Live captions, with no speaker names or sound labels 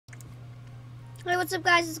Hey, what's up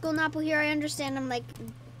guys, it's Golden Apple here. I understand I'm like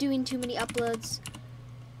doing too many uploads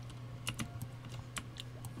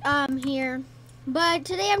here. But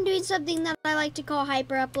today I'm doing something that I like to call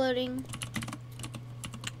hyper uploading,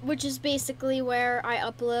 which is basically where I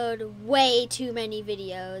upload way too many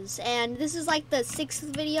videos. And this is like the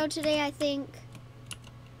 6th video today, I think.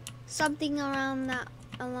 Something around that,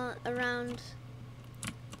 around.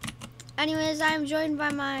 Anyways, I'm joined by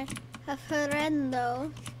my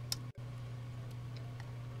friendo.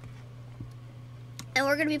 And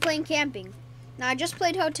we're going to be playing camping. Now, I just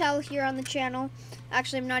played hotel here on the channel.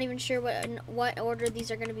 Actually, I'm not even sure what order these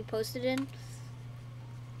are going to be posted in.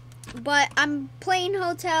 But I'm playing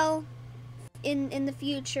hotel in the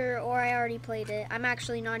future, or I already played it. I'm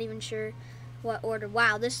actually not even sure what order.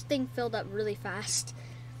 Wow, this thing filled up really fast.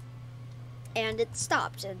 And it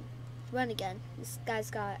stopped and went again. This guy's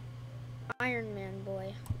got Iron Man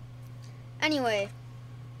boy. Anyway.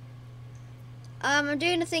 I'm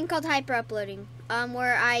doing a thing called hyper uploading,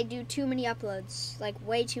 where I do too many uploads, like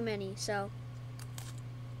way too many, so.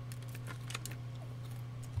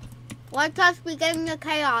 Let us begin the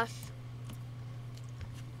chaos.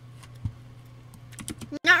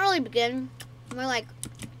 Not really begin, more like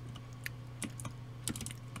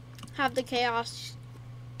have the chaos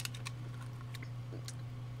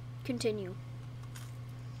continue.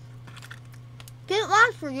 Get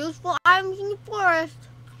lost for useful items in the forest.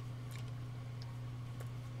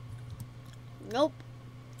 Nope.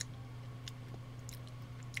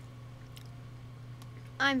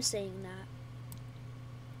 I'm saying that.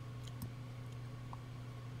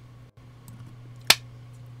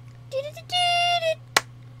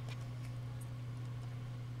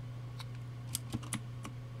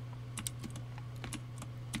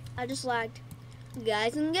 I just lagged.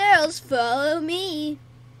 Guys and girls, follow me.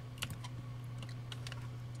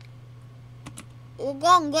 You're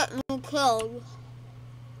gonna get me killed.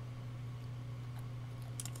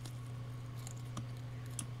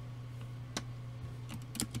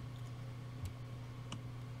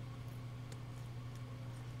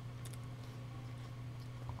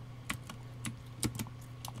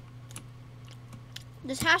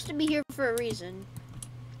 This has to be here for a reason.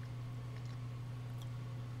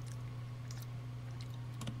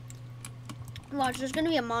 Watch, there's gonna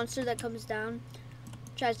be a monster that comes down,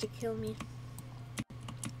 tries to kill me.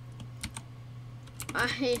 I'm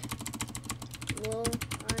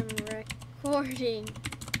recording.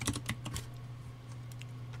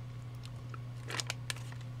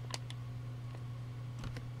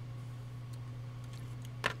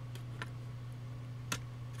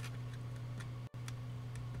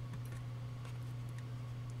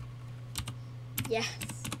 Yes.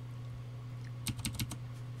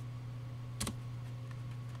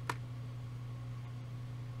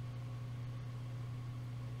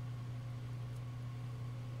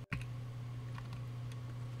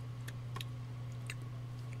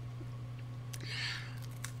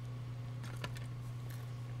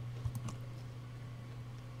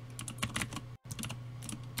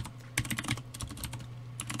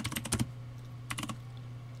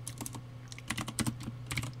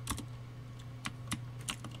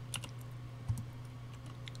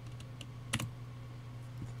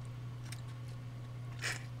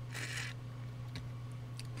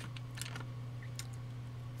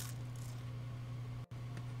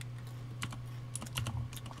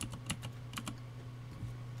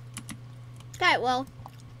 Okay, well.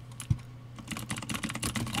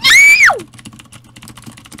 No!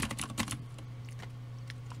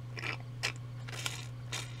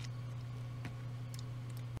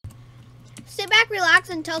 Sit back,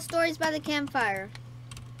 relax, and tell stories by the campfire.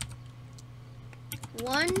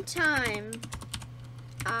 One time,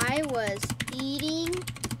 I was eating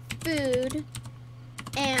food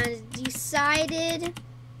and decided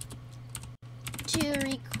to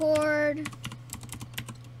record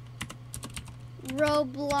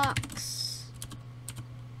Roblox,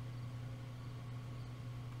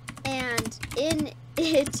 and in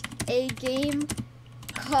it a game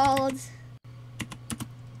called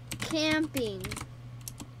camping.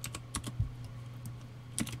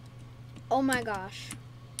 Oh my gosh.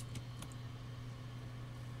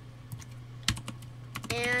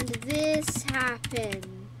 And this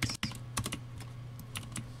happened.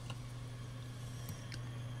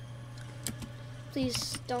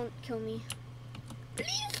 Please don't kill me.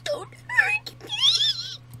 Please don't hurt me.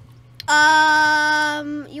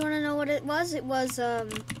 You wanna know what it was? It was,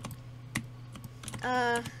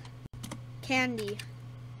 candy.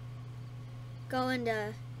 Go and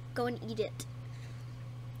eat it.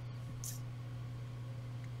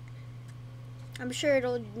 I'm sure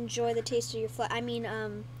it'll enjoy the taste of your flesh. I mean,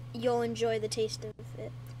 you'll enjoy the taste of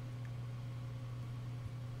it.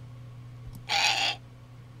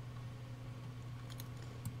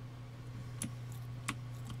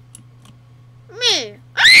 Me.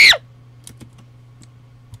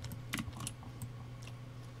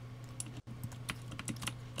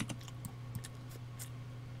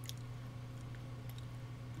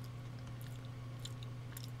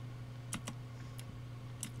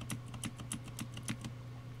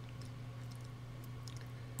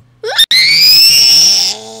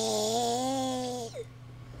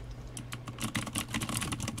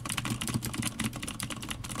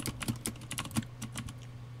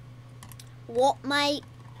 What, mate?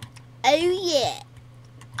 Oh yeah.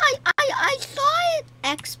 I saw it.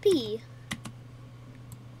 XP.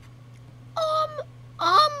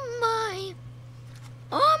 My.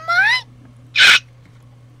 My.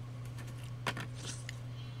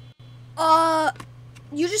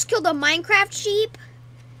 You just killed a Minecraft sheep?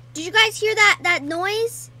 Did you guys hear that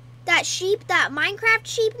noise? That sheep, that Minecraft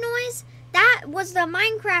sheep noise? That was the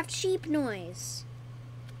Minecraft sheep noise.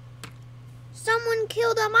 Someone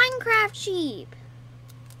killed a Minecraft sheep.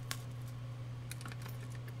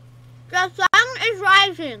 The sun is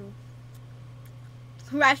rising.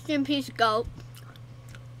 Rest in peace, goat.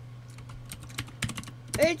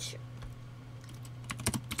 It's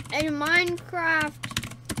a Minecraft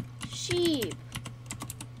sheep.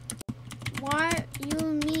 What you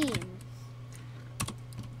mean?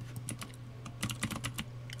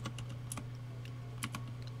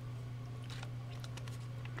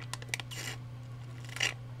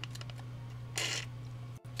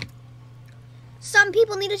 Some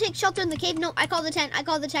people need to take shelter in the cave. No, I call the tent. I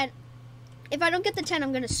call the tent. If I don't get the tent,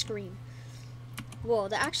 I'm gonna scream. Whoa,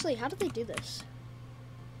 actually, how did they do this?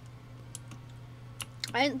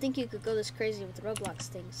 I didn't think you could go this crazy with Roblox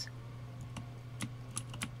things.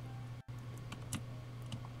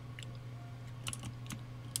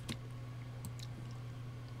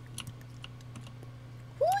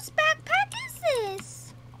 Whose backpack is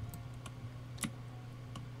this?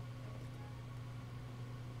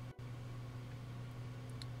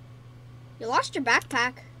 You lost your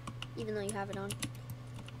backpack, even though you have it on.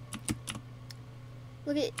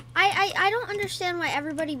 Look at, I don't understand why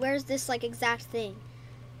everybody wears this like exact thing.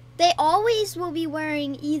 They always will be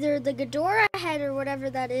wearing either the Ghidorah head or whatever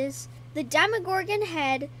that is, the Demogorgon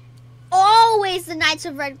head, always the Knights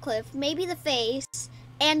of Redcliffe, maybe the face,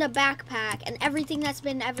 and a backpack, and everything that's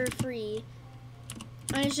been ever free.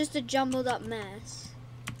 And it's just a jumbled up mess.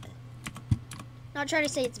 Not trying to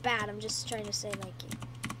say it's bad, I'm just trying to say like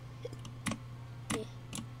yeah.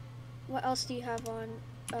 What else do you have on?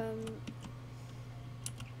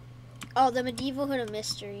 Oh, the Medieval Hood of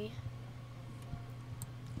Mystery.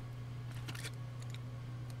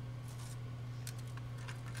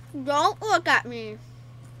 Don't look at me.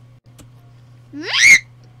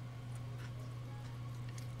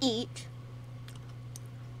 Eat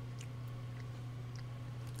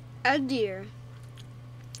a deer.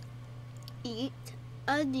 Eat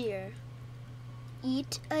a deer.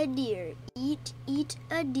 Eat a deer. Eat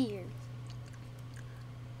a deer.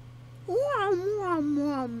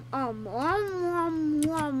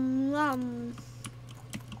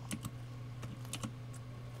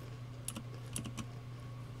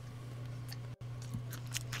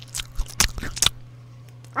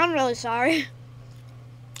 I'm really sorry.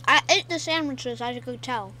 I ate the sandwiches, as you could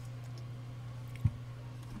tell.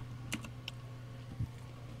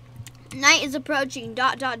 Night is approaching, ...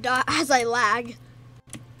 as I lag.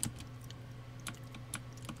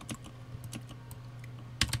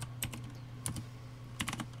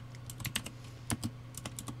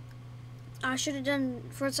 I should have done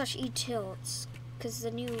 /e tilts, because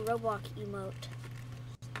the new Roblox emote.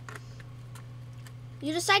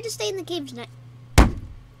 You decide to stay in the cave tonight.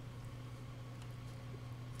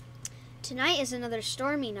 Tonight is another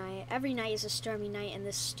stormy night. Every night is a stormy night in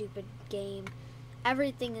this stupid game.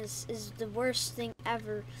 Everything is the worst thing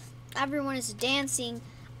ever. Everyone is dancing.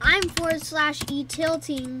 I'm /e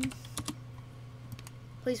tilting.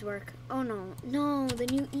 Please work. Oh no. No, the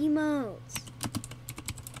new emotes.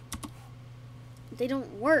 They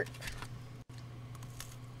don't work.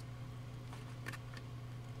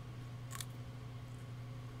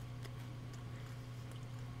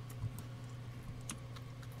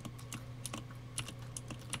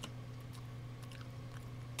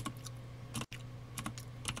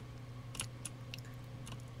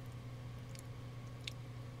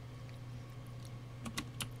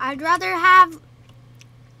 I'd rather have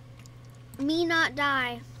me not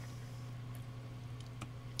die.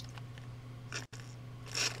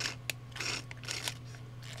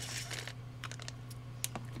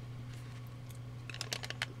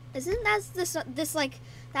 Isn't that this like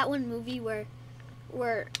that one movie where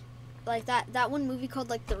like that one movie called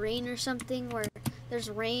like The Rain or something, where there's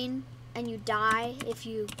rain and you die if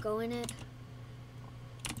you go in it?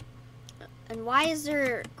 And why is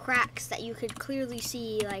there cracks that you could clearly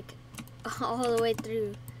see like all the way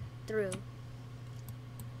through?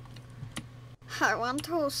 I want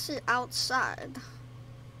to sit outside.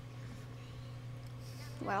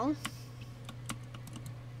 Well.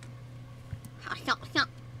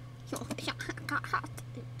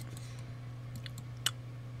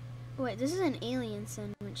 Wait, this is an alien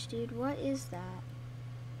sandwich, dude. What is that?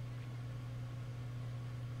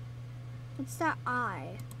 What's that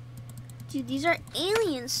eye? Dude, these are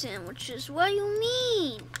alien sandwiches. What do you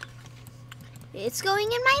mean? It's going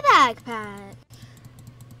in my backpack.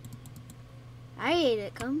 I ate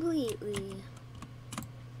it completely.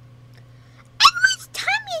 Everyone's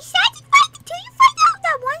tummy is satisfied until you find out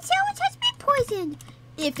that one sandwich has been poisoned.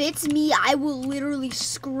 If it's me, I will literally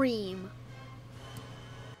scream.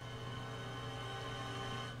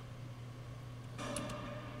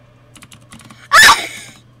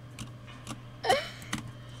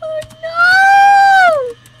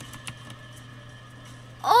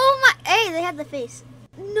 The face.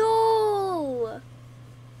 No.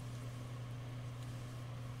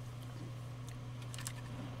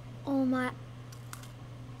 Oh my.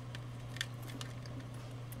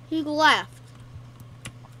 He left.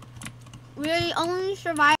 We're the only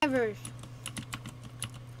survivors.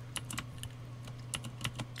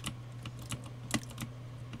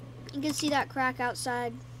 You can see that crack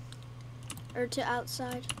outside. Or to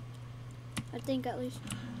outside. I think at least.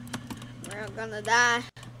 We're gonna die.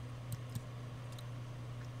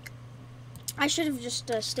 I should have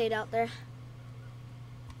just stayed out there.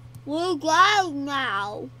 We're glad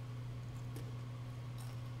now.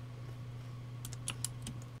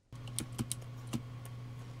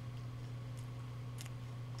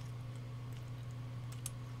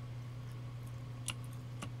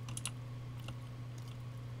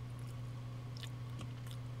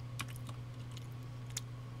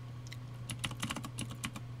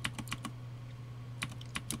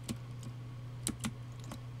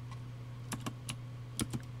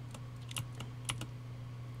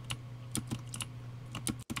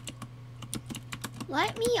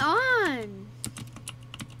 Let me on.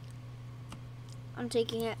 I'm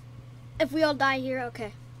taking it. If we all die here,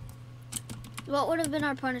 okay. What would have been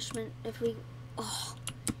our punishment if we... Oh,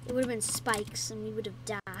 it would have been spikes and we would have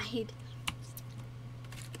died.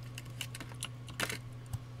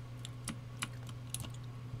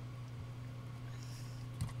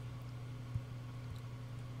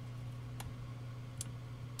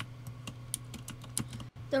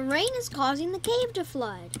 The rain is causing the cave to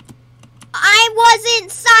flood. I wasn't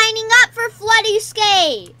signing up for Flood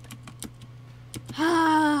Escape.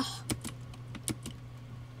 I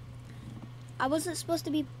wasn't supposed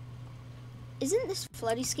to be... Isn't this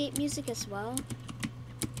Flood Escape music as well?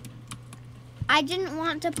 I didn't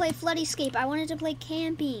want to play Flood Escape. I wanted to play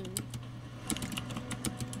camping.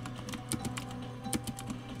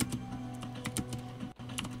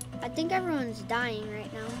 I think everyone's dying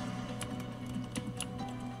right now.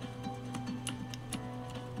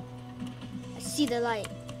 See the light.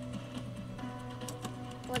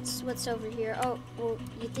 What's over here? Oh, well,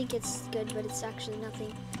 you think it's good, but it's actually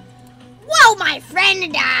nothing. Whoa, my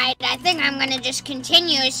friend died. I think I'm gonna just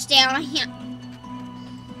continue still here.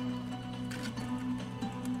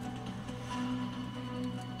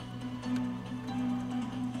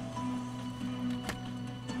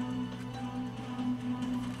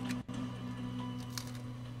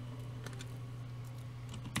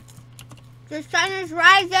 The sun is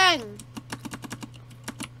rising.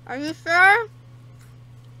 Are you sure?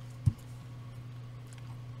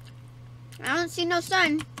 I don't see no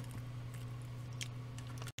sun.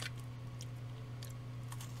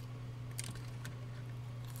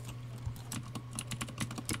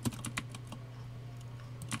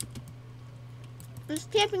 This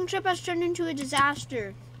camping trip has turned into a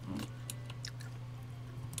disaster.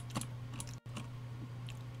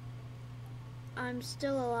 I'm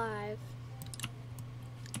still alive.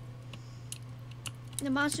 The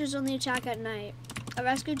monsters only attack at night. A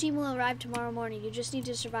rescue team will arrive tomorrow morning. You just need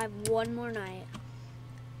to survive one more night.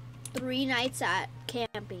 3 nights at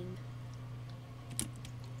camping.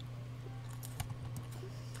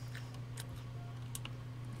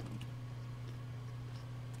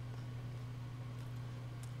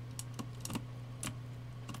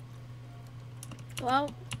 Well,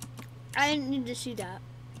 I didn't need to see that.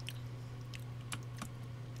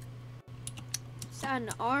 Is that an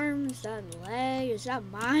arm? Is that a leg? Is that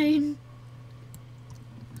mine?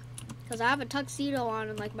 Because I have a tuxedo on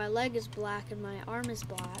and like my leg is black and my arm is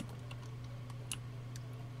black.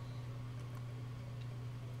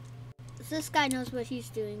 So this guy knows what he's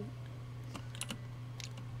doing.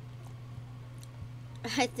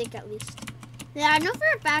 I think at least. Yeah, I know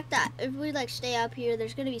for a fact that if we like stay up here,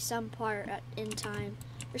 there's gonna be some part in time,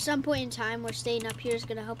 or some point in time where staying up here is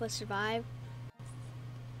gonna help us survive.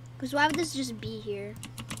 Because why would this just be here?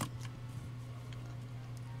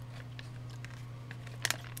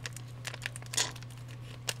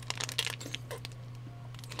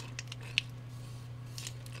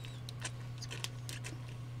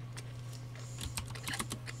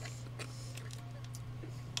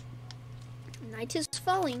 Night is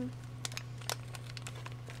falling.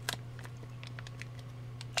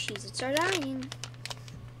 Cheez-Its are dying.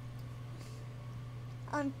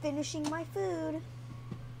 I'm finishing my food.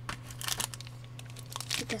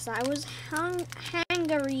 Because I was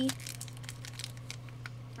hungry.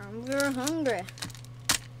 I'm very hungry.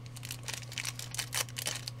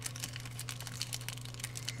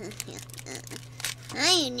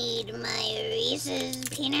 I need my Reese's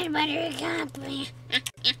peanut butter cup.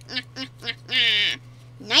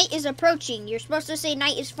 Night is approaching. You're supposed to say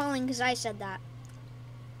night is falling because I said that.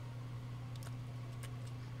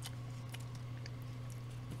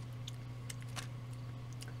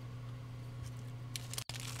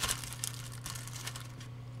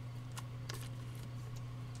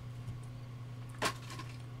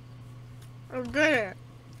 I did it.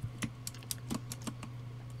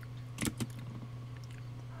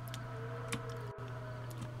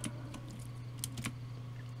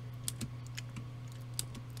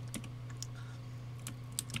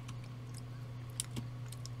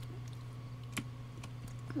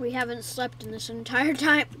 We haven't slept in this entire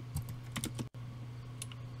time.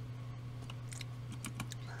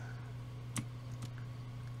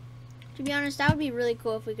 To be honest, that would be really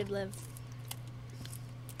cool if we could live.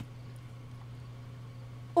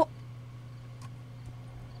 Oh.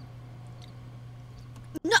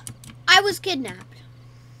 No, I was kidnapped.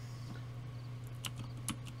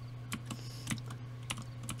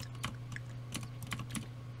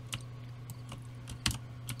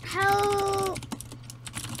 Help!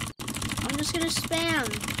 I'm just gonna spam.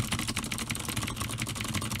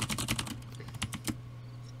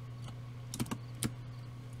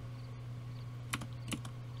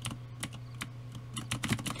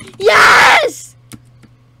 Yes!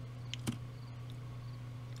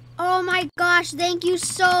 Oh my gosh, thank you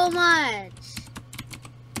so much.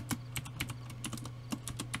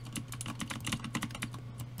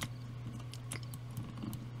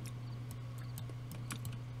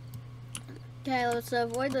 Okay, let's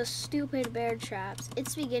avoid those stupid bear traps.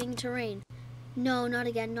 It's beginning to rain. No, not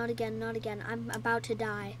again, not again, not again. I'm about to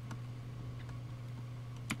die.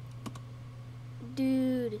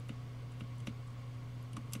 Dude.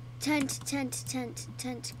 Tent, tent, tent,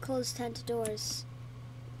 tent. Close tent doors.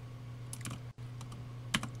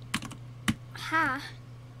 Ha.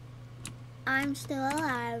 I'm still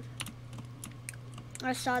alive.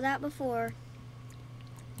 I saw that before.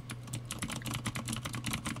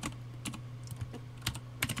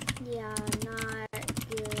 Yeah, not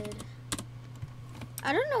good.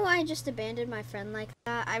 I don't know why I just abandoned my friend like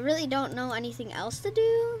that. I really don't know anything else to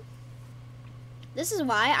do. This is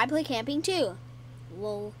why I play camping too.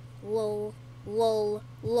 Lol, lol, lol,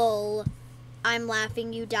 lol. I'm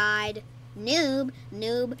laughing, you died. Noob,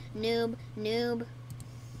 noob, noob, noob.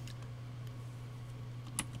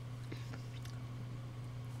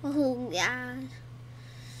 Oh, yeah.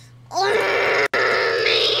 Oh, my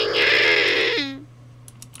God.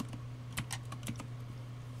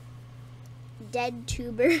 Dead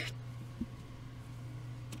tuber.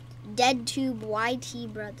 Dead tube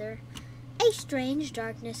YT brother. A strange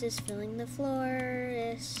darkness is filling the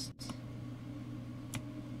forest.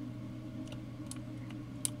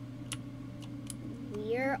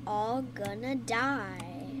 We're all gonna die.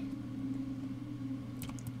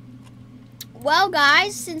 Well,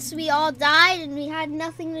 guys, since we all died and we had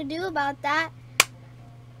nothing to do about that,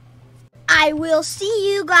 I will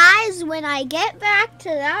see you guys when I get back to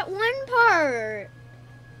that one part.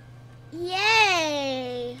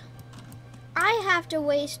 Yay! I have to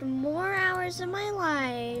waste more hours of my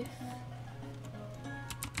life.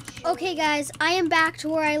 Okay, guys, I am back to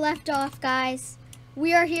where I left off, guys.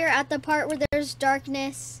 We are here at the part where there's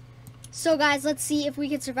darkness. So, guys, let's see if we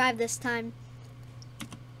can survive this time.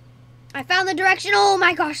 I found the direction. Oh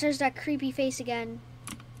my gosh, there's that creepy face again.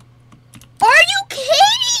 Are you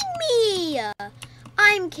kidding me?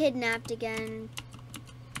 I'm kidnapped again.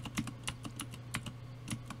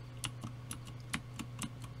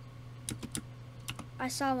 I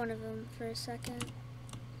saw one of them for a second.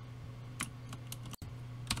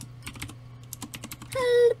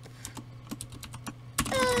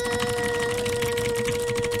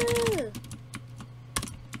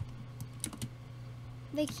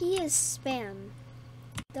 is spam.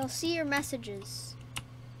 They'll see your messages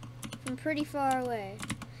from pretty far away.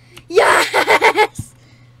 Yes!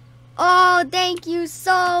 Oh, thank you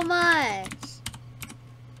so much.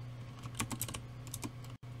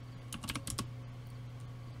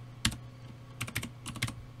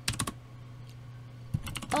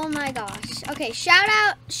 Oh my gosh. Okay, shout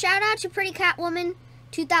out to Pretty Catwoman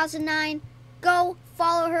 2009. Go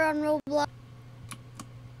follow her on Roblox.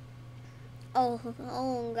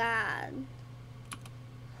 Oh God.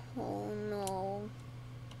 Oh no.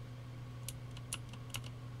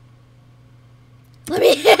 Let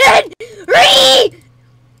me in! Ree!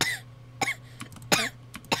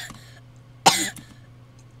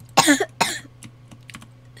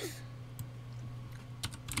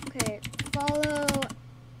 Okay, follow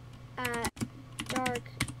at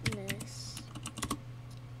darkness.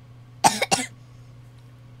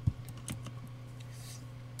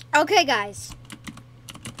 Okay, guys.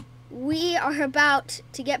 We are about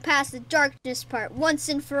to get past the darkness part once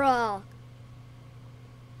and for all.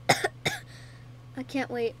 I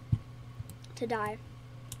can't wait to die.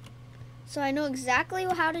 So I know exactly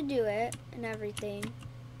how to do it and everything.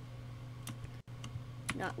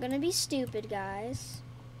 Not gonna be stupid, guys.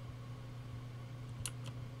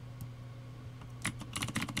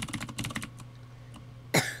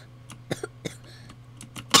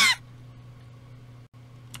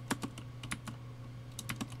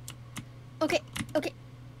 Okay.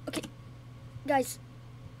 Guys.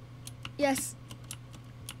 Yes.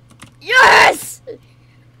 Yes!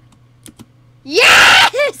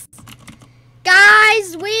 Yes!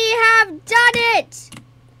 Guys, we have done it!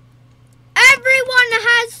 Everyone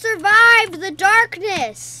has survived the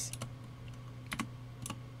darkness.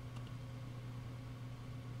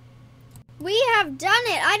 We have done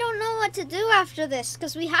it. I don't know what to do after this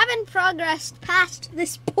because we haven't progressed past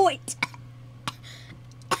this point.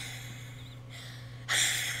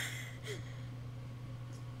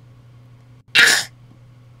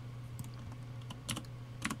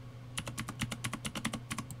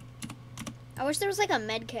 I wish there was like a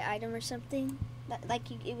medkit item or something. That,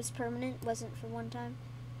 like it was permanent, wasn't for one time.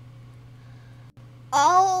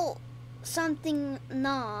 All something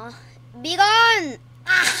nah. Be gone!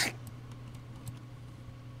 Ah!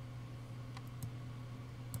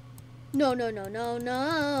 No.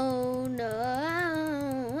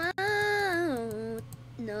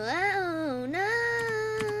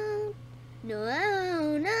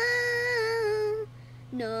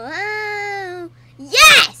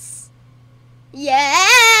 Yes!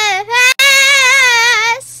 Yes!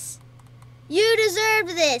 You deserved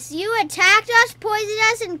this. You attacked us, poisoned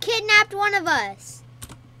us, and kidnapped one of us.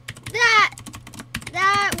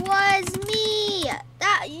 That was me.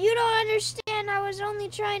 You don't understand. I was only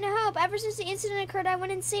trying to help. Ever since the incident occurred, I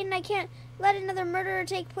went insane and I can't let another murderer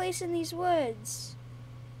take place in these woods.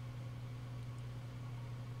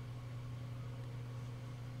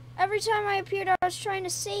 Every time I appeared, I was trying to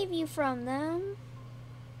save you from them.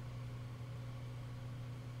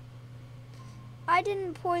 I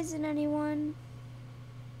didn't poison anyone.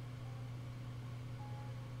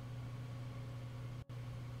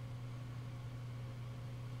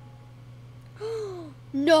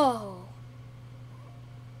 No.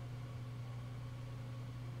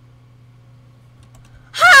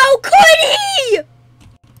 How could he?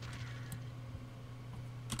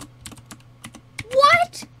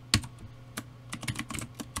 What?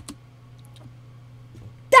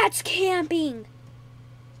 That's camping.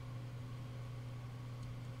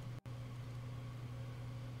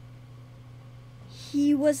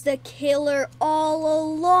 He was the killer all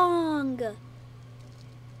along.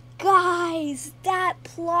 Guys, that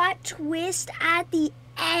plot twist at the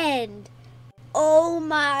end. Oh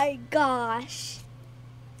my gosh.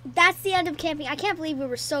 That's the end of camping. I can't believe we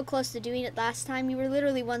were so close to doing it last time. We were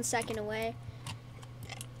literally 1 second away.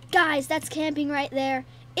 Guys, that's camping right there.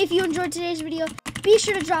 If you enjoyed today's video, be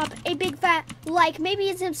sure to drop a big fat like,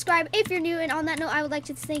 maybe subscribe if you're new. And on that note, I would like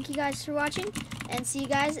to thank you guys for watching and see you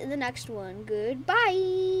guys in the next one.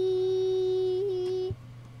 Goodbye.